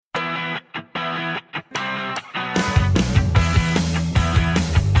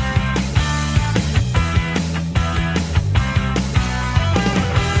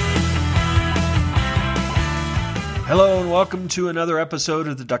welcome to another episode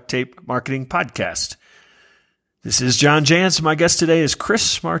of the Duct Tape Marketing Podcast. This is John Jantsch. My guest today is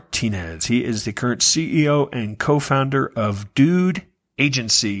Chris Martinez. He is the current CEO and co-founder of Dude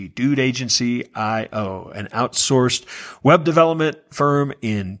Agency, Dude Agency IO, an outsourced web development firm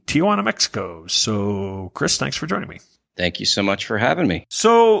in Tijuana, Mexico. So, Chris, thanks for joining me. Thank you so much for having me.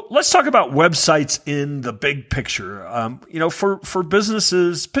 So let's talk about websites in the big picture. For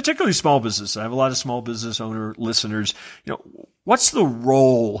businesses, particularly small business, I have a lot of small business owner listeners. What's the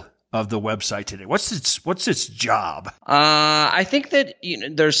role of the website today? What's its job? I think that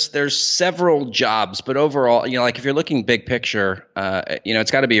there's several jobs, but overall, like if you're looking big picture,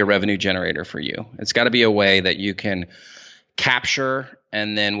 it's got to be a revenue generator for you. It's got to be a way that you can capture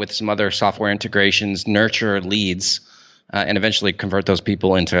and then with some other software integrations, nurture leads. And eventually convert those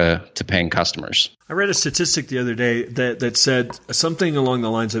people into paying customers. I read a statistic the other day that said something along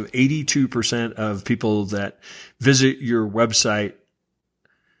the lines of 82% of people that visit your website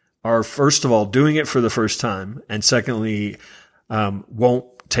are, first of all, doing it for the first time, and secondly, won't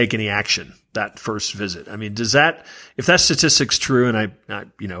take any action that first visit. I mean, if that statistic's true, and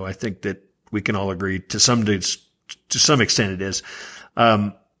I think that we can all agree to some extent it is,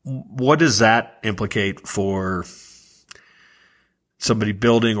 what does that implicate for somebody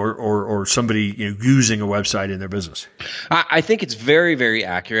building or somebody using a website in their business? I think it's very, very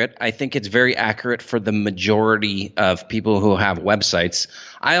accurate. I think it's very accurate for the majority of people who have websites.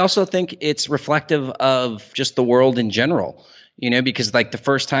 I also think it's reflective of just the world in general, because like the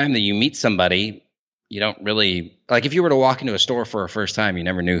first time that you meet somebody, you don't really, like if you were to walk into a store for a first time, you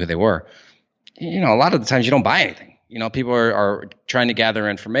never knew who they were. A lot of the times you don't buy anything. People are trying to gather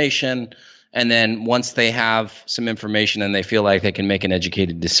information. And then once they have some information and they feel like they can make an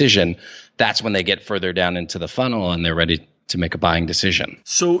educated decision, that's when they get further down into the funnel and they're ready to make a buying decision.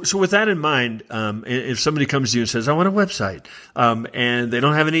 So with that in mind, if somebody comes to you and says, I want a website, and they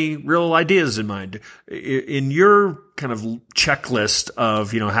don't have any real ideas in mind, in your kind of checklist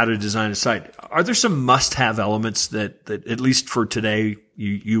of, how to design a site, are there some must-have elements that at least for today,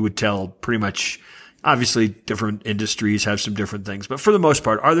 you would tell pretty much? Obviously, different industries have some different things, but for the most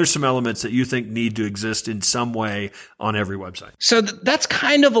part, are there some elements that you think need to exist in some way on every website? So that's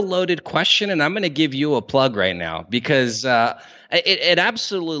kind of a loaded question, and I'm going to give you a plug right now because it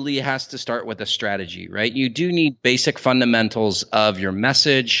absolutely has to start with a strategy, right? You do need basic fundamentals of your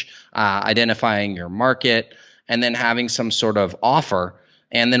message, identifying your market, and then having some sort of offer.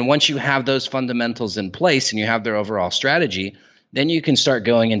 And then once you have those fundamentals in place and you have their overall strategy, then you can start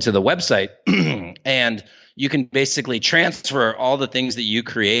going into the website and you can basically transfer all the things that you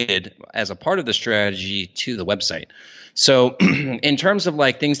created as a part of the strategy to the website. So in terms of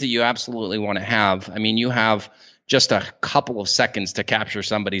like things that you absolutely want to have, you have just a couple of seconds to capture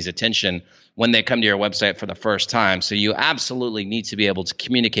somebody's attention when they come to your website for the first time. So you absolutely need to be able to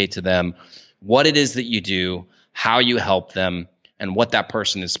communicate to them what it is that you do, how you help them, and what that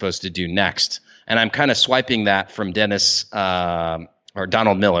person is supposed to do next. And I'm kind of swiping that from Donald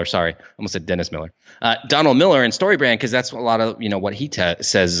Miller. Sorry, I almost said Dennis Miller. Donald Miller in StoryBrand, because that's a lot of what he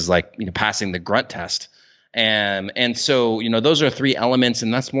says is like passing the grunt test. And so those are three elements,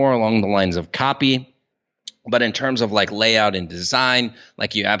 and that's more along the lines of copy. But in terms of like layout and design,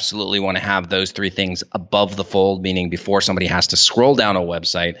 like you absolutely want to have those three things above the fold, meaning before somebody has to scroll down a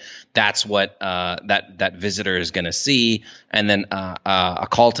website, that's what that visitor is going to see, and then a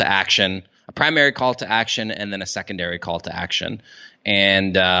call to action. A primary call to action and then a secondary call to action.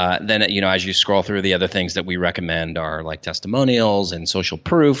 And then, as you scroll through, the other things that we recommend are like testimonials and social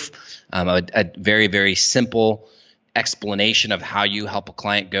proof, a very, very simple explanation of how you help a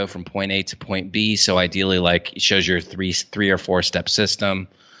client go from point A to point B. So ideally, like it shows your three or four step system.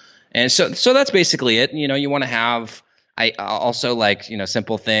 And so that's basically it. You want to have, I also like,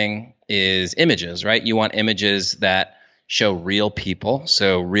 simple thing is images, right? You want images that show real people.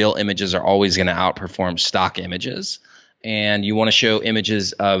 So real images are always going to outperform stock images. And you want to show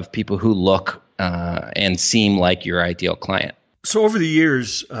images of people who look and seem like your ideal client. So over the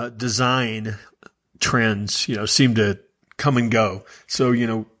years, design trends, seem to come and go. So,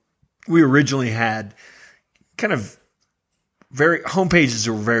 we originally had kind of homepages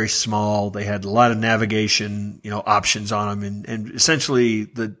were very small. They had a lot of navigation, options on them. And essentially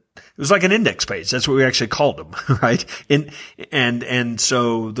it was like an index page. That's what we actually called them, right? And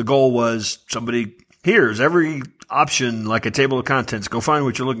so the goal was here's every option, like a table of contents. Go find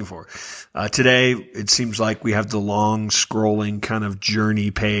what you're looking for. Today, it seems like we have the long scrolling kind of journey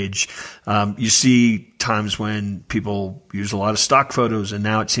page. You see times when people use a lot of stock photos, and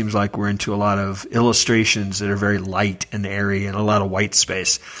now it seems like we're into a lot of illustrations that are very light and airy and a lot of white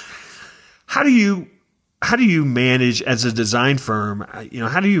space. How do you how do you manage as a design firm,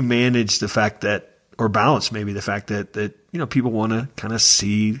 how do you manage the fact that, or balance maybe the fact that people want to kind of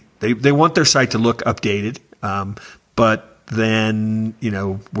see, they want their site to look updated, but then,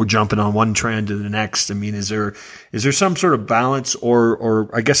 we're jumping on one trend to the next. I mean, is there some sort of balance, or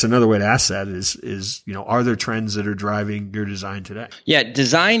I guess another way to ask that is, are there trends that are driving your design today? Yeah,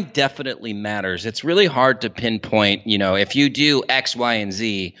 design definitely matters. It's really hard to pinpoint, if you do X, Y, and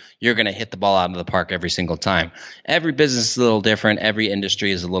Z, you're going to hit the ball out of the park every single time. Every business is a little different. Every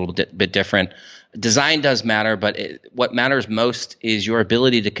industry is a little bit different. Design does matter, but what matters most is your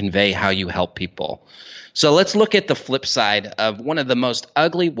ability to convey how you help people. So let's look at the flip side of one of the most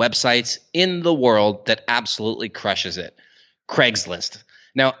ugly websites in the world that absolutely crushes it, Craigslist.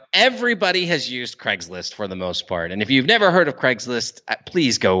 Now, everybody has used Craigslist for the most part. And if you've never heard of Craigslist,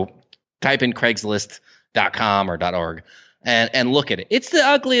 please go type in craigslist.com or .org and look at it. It's the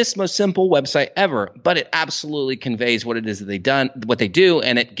ugliest, most simple website ever, but it absolutely conveys what it is that what they do,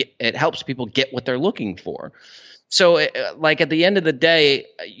 and it helps people get what they're looking for. So at the end of the day,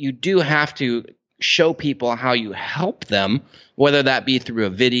 you do have to show people how you help them, whether that be through a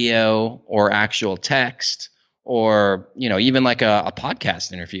video or actual text or, even like a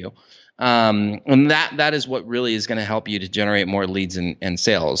podcast interview. And that is what really is going to help you to generate more leads and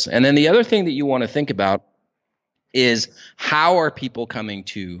sales. And then the other thing that you want to think about is, how are people coming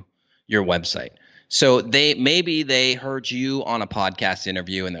to your website? So maybe they heard you on a podcast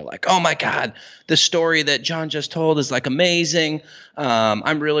interview and they're like, oh my God, the story that John just told is like amazing.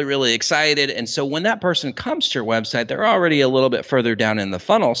 I'm really, really excited. And so when that person comes to your website, they're already a little bit further down in the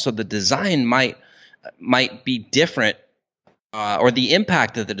funnel. So the design might be different, or the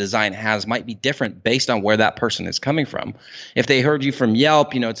impact that the design has might be different based on where that person is coming from. If they heard you from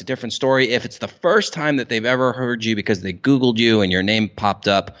Yelp, it's a different story. If it's the first time that they've ever heard you because they Googled you and your name popped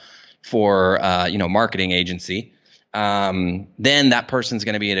up for marketing agency, then that person's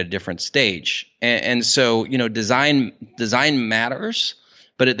going to be at a different stage. And so design matters,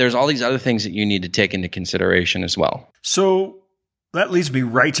 but there's all these other things that you need to take into consideration as well. So that leads me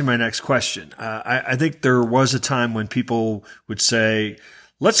right to my next question. I think there was a time when people would say,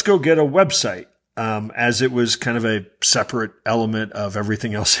 let's go get a website, as it was kind of a separate element of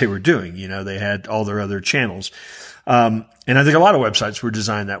everything else they were doing. They had all their other channels. And I think a lot of websites were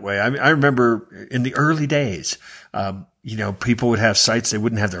designed that way. I remember in the early days, people would have sites, they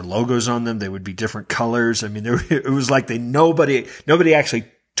wouldn't have their logos on them. They would be different colors. I mean, it was like nobody actually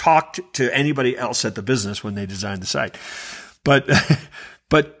talked to anybody else at the business when they designed the site. But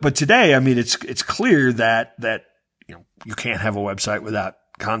today, I mean, it's clear that you can't have a website without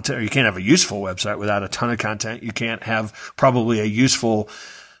content, or you can't have a useful website without a ton of content. You can't have probably a useful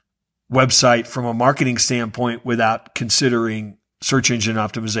website from a marketing standpoint without considering search engine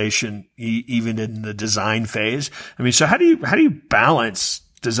optimization, even in the design phase. I mean, so how do you balance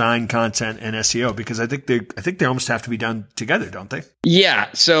design, content, and SEO? Because I think they almost have to be done together, don't they? Yeah.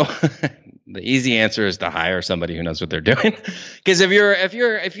 So the easy answer is to hire somebody who knows what they're doing. Because if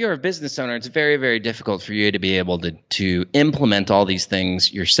you're a business owner, it's very, very difficult for you to be able to implement all these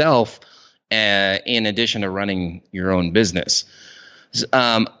things yourself, in addition to running your own business.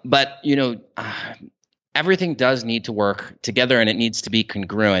 But everything does need to work together, and it needs to be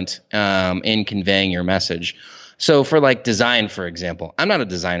congruent in conveying your message. So for like design, for example, I'm not a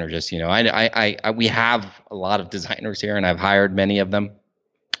designer. Just we have a lot of designers here, and I've hired many of them,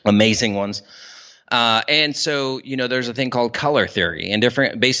 amazing ones. And so, there's a thing called color theory, and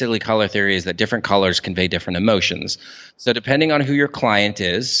basically color theory is that different colors convey different emotions. So depending on who your client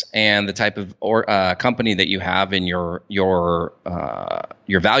is and the type of company that you have in your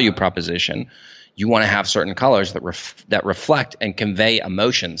value proposition, you want to have certain colors that reflect and convey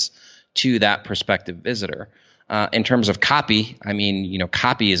emotions to that prospective visitor. In terms of copy, I mean,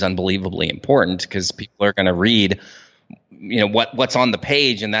 copy is unbelievably important because people are going to read what's on the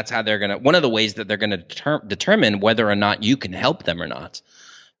page, and that's how one of the ways that they're going to determine whether or not you can help them or not.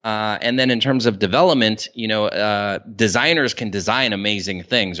 And then in terms of development, designers can design amazing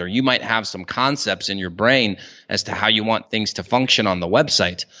things, or you might have some concepts in your brain as to how you want things to function on the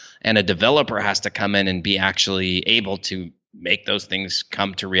website, and a developer has to come in and be actually able to make those things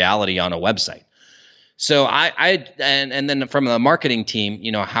come to reality on a website. So and then from the marketing team,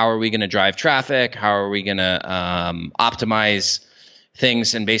 how are we going to drive traffic? How are we going to optimize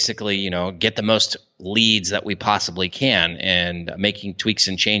things and basically, get the most leads that we possibly can, and making tweaks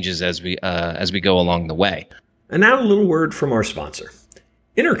and changes as we go along the way. And now a little word from our sponsor.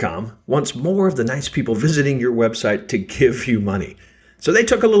 Intercom wants more of the nice people visiting your website to give you money. So they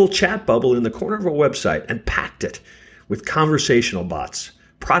took a little chat bubble in the corner of a website and packed it with conversational bots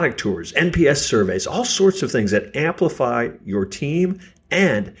product tours, NPS surveys, all sorts of things that amplify your team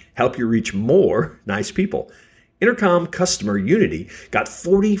and help you reach more nice people. Intercom Customer Unity got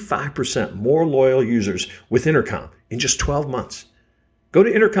 45% more loyal users with Intercom in just 12 months. Go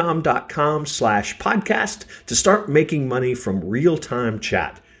to intercom.com/podcast to start making money from real-time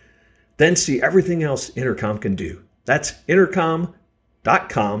chat. Then see everything else Intercom can do. That's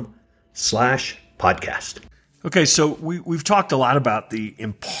intercom.com/podcast. Okay, so we've talked a lot about the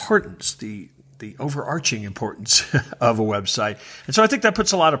importance, the overarching importance of a website. And so I think that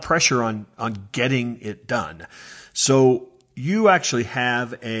puts a lot of pressure on getting it done. So you actually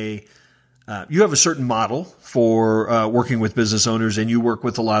have a certain model for working with business owners, and you work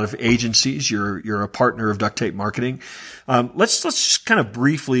with a lot of agencies. You're a partner of Duct Tape Marketing. Let's just kind of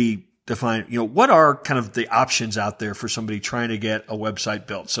briefly define, what are kind of the options out there for somebody trying to get a website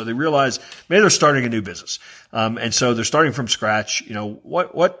built? So they realize maybe they're starting a new business. And so they're starting from scratch.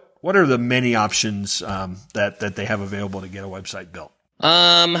 What are the many options that they have available to get a website built?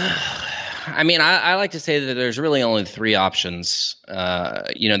 I like to say that there's really only three options.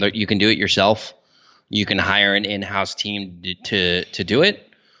 That you can do it yourself, you can hire an in-house team to do it,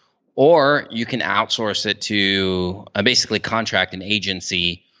 or you can outsource it to basically contract an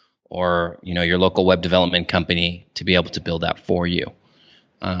agency or your local web development company to be able to build that for you.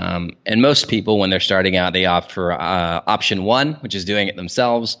 And most people, when they're starting out, they opt for option one, which is doing it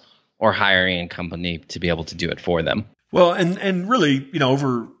themselves, or hiring a company to be able to do it for them. Well, and really,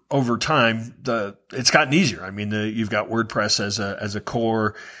 over time, it's gotten easier. I mean, you've got WordPress as a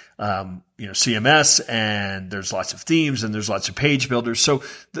core, CMS, and there's lots of themes and there's lots of page builders. So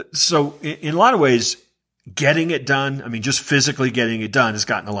in a lot of ways, getting it done, just physically getting it done has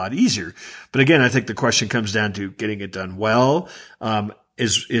gotten a lot easier. But again, I think the question comes down to getting it done well,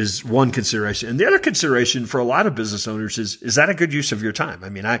 is one consideration. And the other consideration for a lot of business owners is that a good use of your time?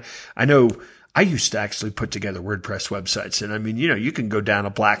 I know I used to actually put together WordPress websites, and you can go down a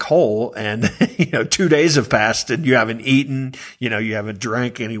black hole and, 2 days have passed and you haven't eaten, you haven't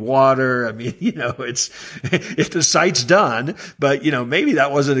drank any water. If the site's done, but maybe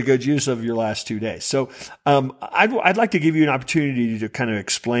that wasn't a good use of your last 2 days. So, I'd like to give you an opportunity to kind of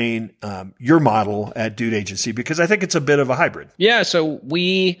explain, your model at Dude Agency, because I think it's a bit of a hybrid. Yeah. So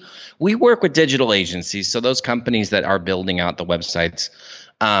we work with digital agencies. So those companies that are building out the websites,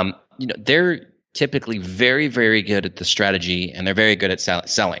 they're typically very, very good at the strategy, and they're very good at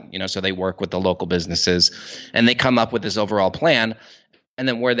selling, so they work with the local businesses and they come up with this overall plan. And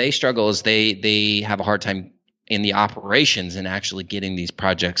then where they struggle is they have a hard time in the operations and actually getting these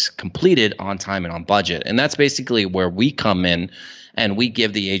projects completed on time and on budget. And that's basically where we come in, and we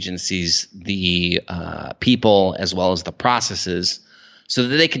give the agencies the people as well as the processes so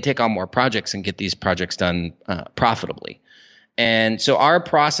that they can take on more projects and get these projects done profitably. And so our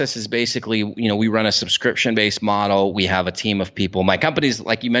process is basically, we run a subscription-based model. We have a team of people. My company's,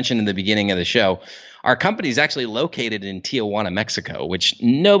 like you mentioned in the beginning of the show, our company is actually located in Tijuana, Mexico, which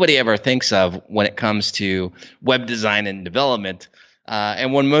nobody ever thinks of when it comes to web design and development.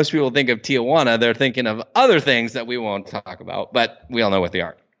 And when most people think of Tijuana, they're thinking of other things that we won't talk about, but we all know what they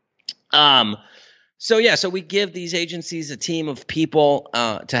are. So we give these agencies a team of people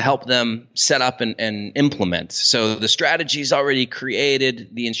to help them set up and implement. So the strategy is already created,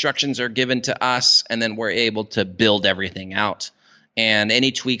 the instructions are given to us, and then we're able to build everything out. And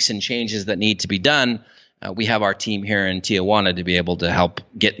any tweaks and changes that need to be done, we have our team here in Tijuana to be able to help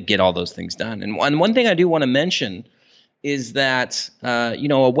get all those things done. And one thing I do want to mention is that a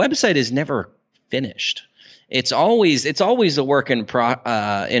website is never finished. It's always a work in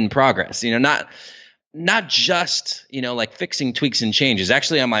progress. Not just, like fixing tweaks and changes.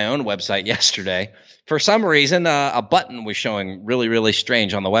 Actually, on my own website yesterday, for some reason, a button was showing really, really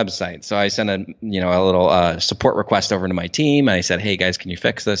strange on the website. So I sent a little support request over to my team, and I said, "Hey guys, can you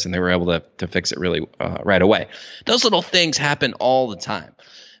fix this?" And they were able to fix it really right away. Those little things happen all the time.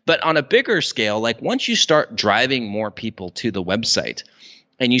 But on a bigger scale, like once you start driving more people to the website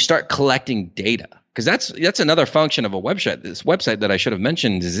and you start collecting data, because that's another function of a website. This website that I should have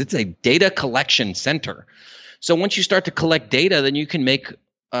mentioned is it's a data collection center. So once you start to collect data, then you can make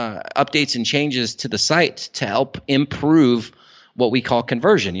updates and changes to the site to help improve what we call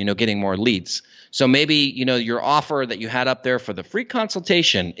conversion, getting more leads. So maybe, your offer that you had up there for the free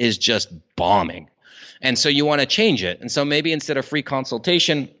consultation is just bombing. And so you want to change it. And so maybe instead of free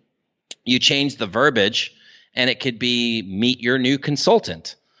consultation, you change the verbiage and it could be meet your new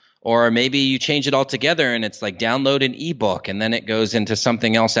consultant. Or maybe you change it all together and it's like download an ebook, and then it goes into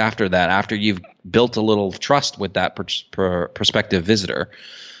something else after that, after you've built a little trust with that prospective visitor.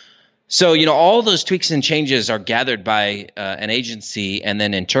 So, all those tweaks and changes are gathered by an agency and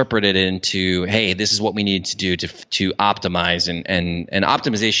then interpreted into, hey, this is what we need to do to optimize. And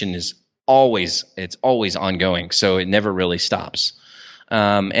optimization is always ongoing. So it never really stops.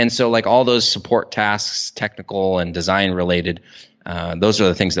 And so like all those support tasks, technical and design related, those are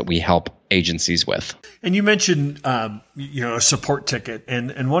the things that we help agencies with. And you mentioned, a support ticket.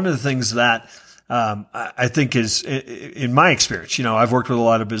 And one of the things that I think is, in my experience, I've worked with a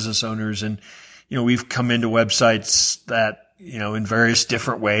lot of business owners, and, we've come into websites that, in various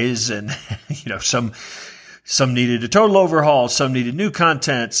different ways, and, some needed a total overhaul, some needed new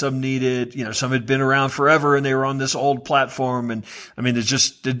content, some needed, some had been around forever and they were on this old platform. And I mean,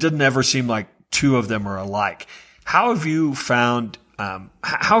 it didn't ever seem like two of them are alike. How have you found, how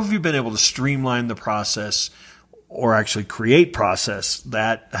have you been able to streamline the process, or actually create process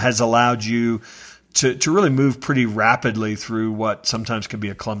that has allowed you to really move pretty rapidly through what sometimes can be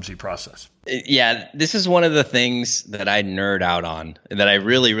a clumsy process? Yeah, this is one of the things that I nerd out on, that I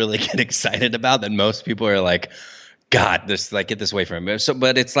really, really get excited about, that most people are like, God, get this away from me. So,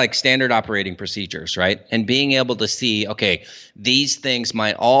 but it's like standard operating procedures, right? And being able to see, okay, these things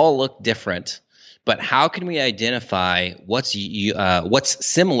might all look different, but how can we identify what's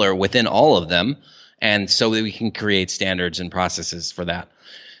similar within all of them, and so that we can create standards and processes for that.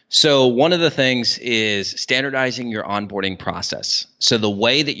 So one of the things is standardizing your onboarding process. So the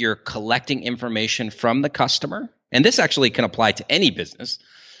way that you're collecting information from the customer, and this actually can apply to any business.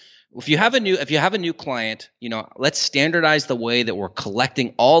 If you have a new client, let's standardize the way that we're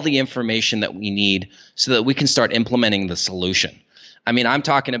collecting all the information that we need so that we can start implementing the solution. I mean, I'm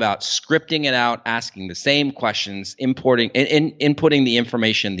talking about scripting it out, asking the same questions, inputting the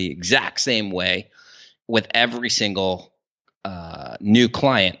information the exact same way with every single new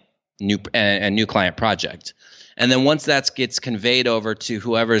client project. And then once that gets conveyed over to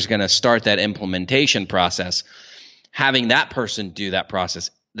whoever is going to start that implementation process, having that person do that process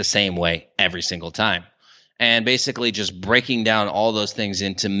the same way every single time. And basically just breaking down all those things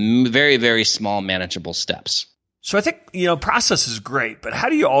into very, very small, manageable steps. So I think, process is great, but how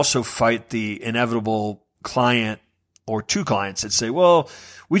do you also fight the inevitable client or two clients that say, well,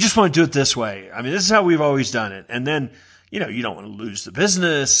 we just want to do it this way. I mean, this is how we've always done it. And then, you don't want to lose the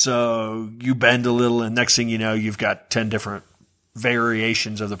business. So you bend a little, and next thing you know, you've got 10 different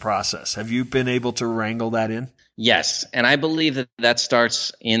variations of the process. Have you been able to wrangle that in? Yes. And I believe that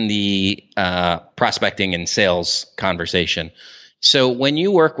starts in the prospecting and sales conversation. So when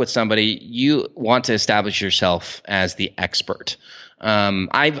you work with somebody, you want to establish yourself as the expert.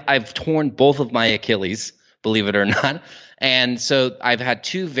 I've torn both of my Achilles, believe it or not. And so I've had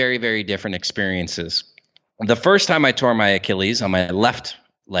two very, very different experiences. The first time I tore my Achilles on my left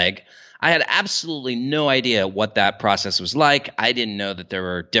leg, I had absolutely no idea what that process was like. I didn't know that there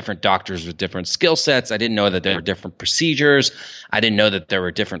were different doctors with different skill sets. I didn't know that there were different procedures. I didn't know that there were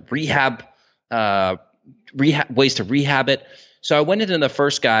different rehab ways to rehab it. So I went into the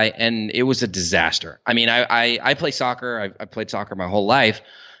first guy, and it was a disaster. I mean, I play soccer. I played soccer my whole life,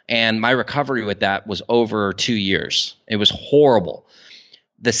 and my recovery with that was over 2 years. It was horrible.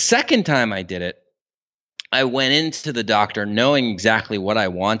 The second time I did it, I went into the doctor knowing exactly what I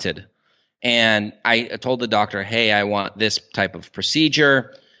wanted. And I told the doctor, hey, I want this type of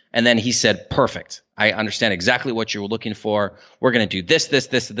procedure. And then he said, perfect. I understand exactly what you were looking for. We're going to do this,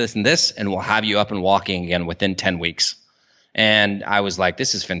 and this, and we'll have you up and walking again within 10 weeks. And I was like,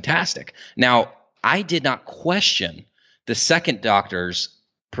 this is fantastic. Now, I did not question the second doctor's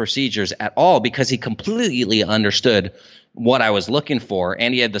procedures at all, because he completely understood what I was looking for,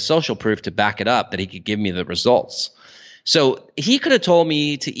 and he had the social proof to back it up that he could give me the results. So he could have told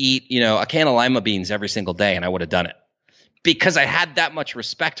me to eat, a can of lima beans every single day, and I would have done it, because I had that much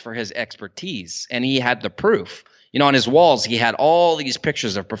respect for his expertise, and he had the proof. On his walls, he had all these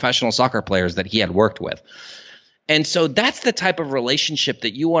pictures of professional soccer players that he had worked with. And so that's the type of relationship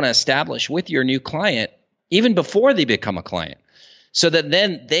that you want to establish with your new client, even before they become a client, so that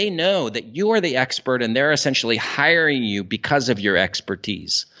then they know that you are the expert, and they're essentially hiring you because of your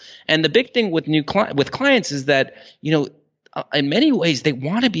expertise. And the big thing with with clients is that, in many ways, they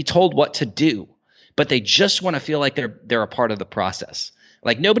want to be told what to do, but they just want to feel like they're a part of the process.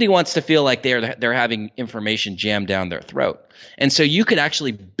 Like, nobody wants to feel like they're having information jammed down their throat. And so you could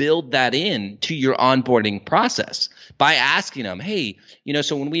actually build that in to your onboarding process by asking them, hey,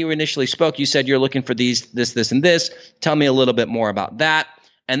 so when we initially spoke, you said you're looking for this, and this. Tell me a little bit more about that.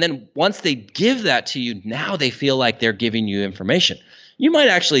 And then once they give that to you, now they feel like they're giving you information. You might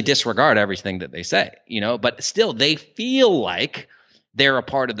actually disregard everything that they say, but still they feel like they're a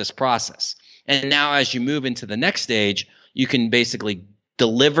part of this process. And now as you move into the next stage, you can basically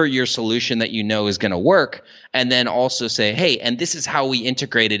deliver your solution that you know is going to work, and then also say, hey, and this is how we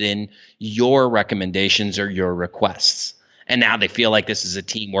integrate it in your recommendations or your requests. And now they feel like this is a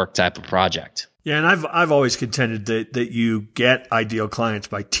teamwork type of project. Yeah, and I've always contended that you get ideal clients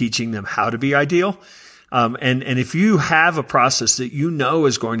by teaching them how to be ideal. And if you have a process that you know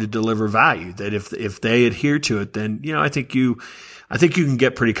is going to deliver value, that if they adhere to it, then, you know, I think you can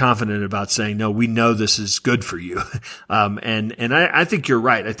get pretty confident about saying, no, we know this is good for you. And I think you're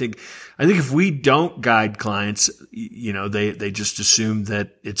right. I think if we don't guide clients, you know, they just assume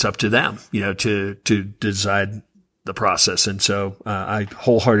that it's up to them, you know, to decide the process. And so, I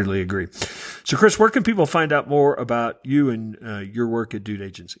wholeheartedly agree. So Chris, where can people find out more about you and, your work at Dude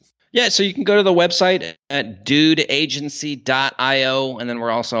Agency? Yeah, so you can go to the website at dudeagency.io, and then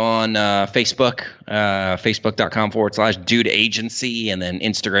we're also on Facebook, facebook.com/dudeagency, and then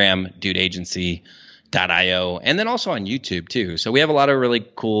Instagram, dudeagency.io, and then also on YouTube too. So we have a lot of really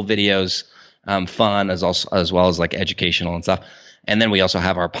cool videos, fun as well as like educational and stuff. And then we also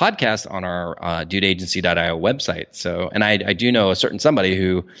have our podcast on our dudeagency.io website. So, and I do know a certain somebody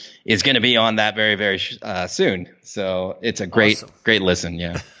who is going to be on that very, very soon. So it's a great listen.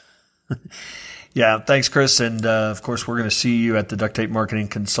 Yeah. Yeah. Thanks, Chris. And, of course, we're going to see you at the Duct Tape Marketing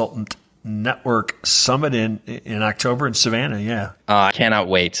Consultant Network Summit in October in Savannah. Yeah. I cannot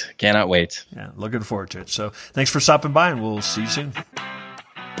wait. Yeah. Looking forward to it. So thanks for stopping by, and we'll see you soon.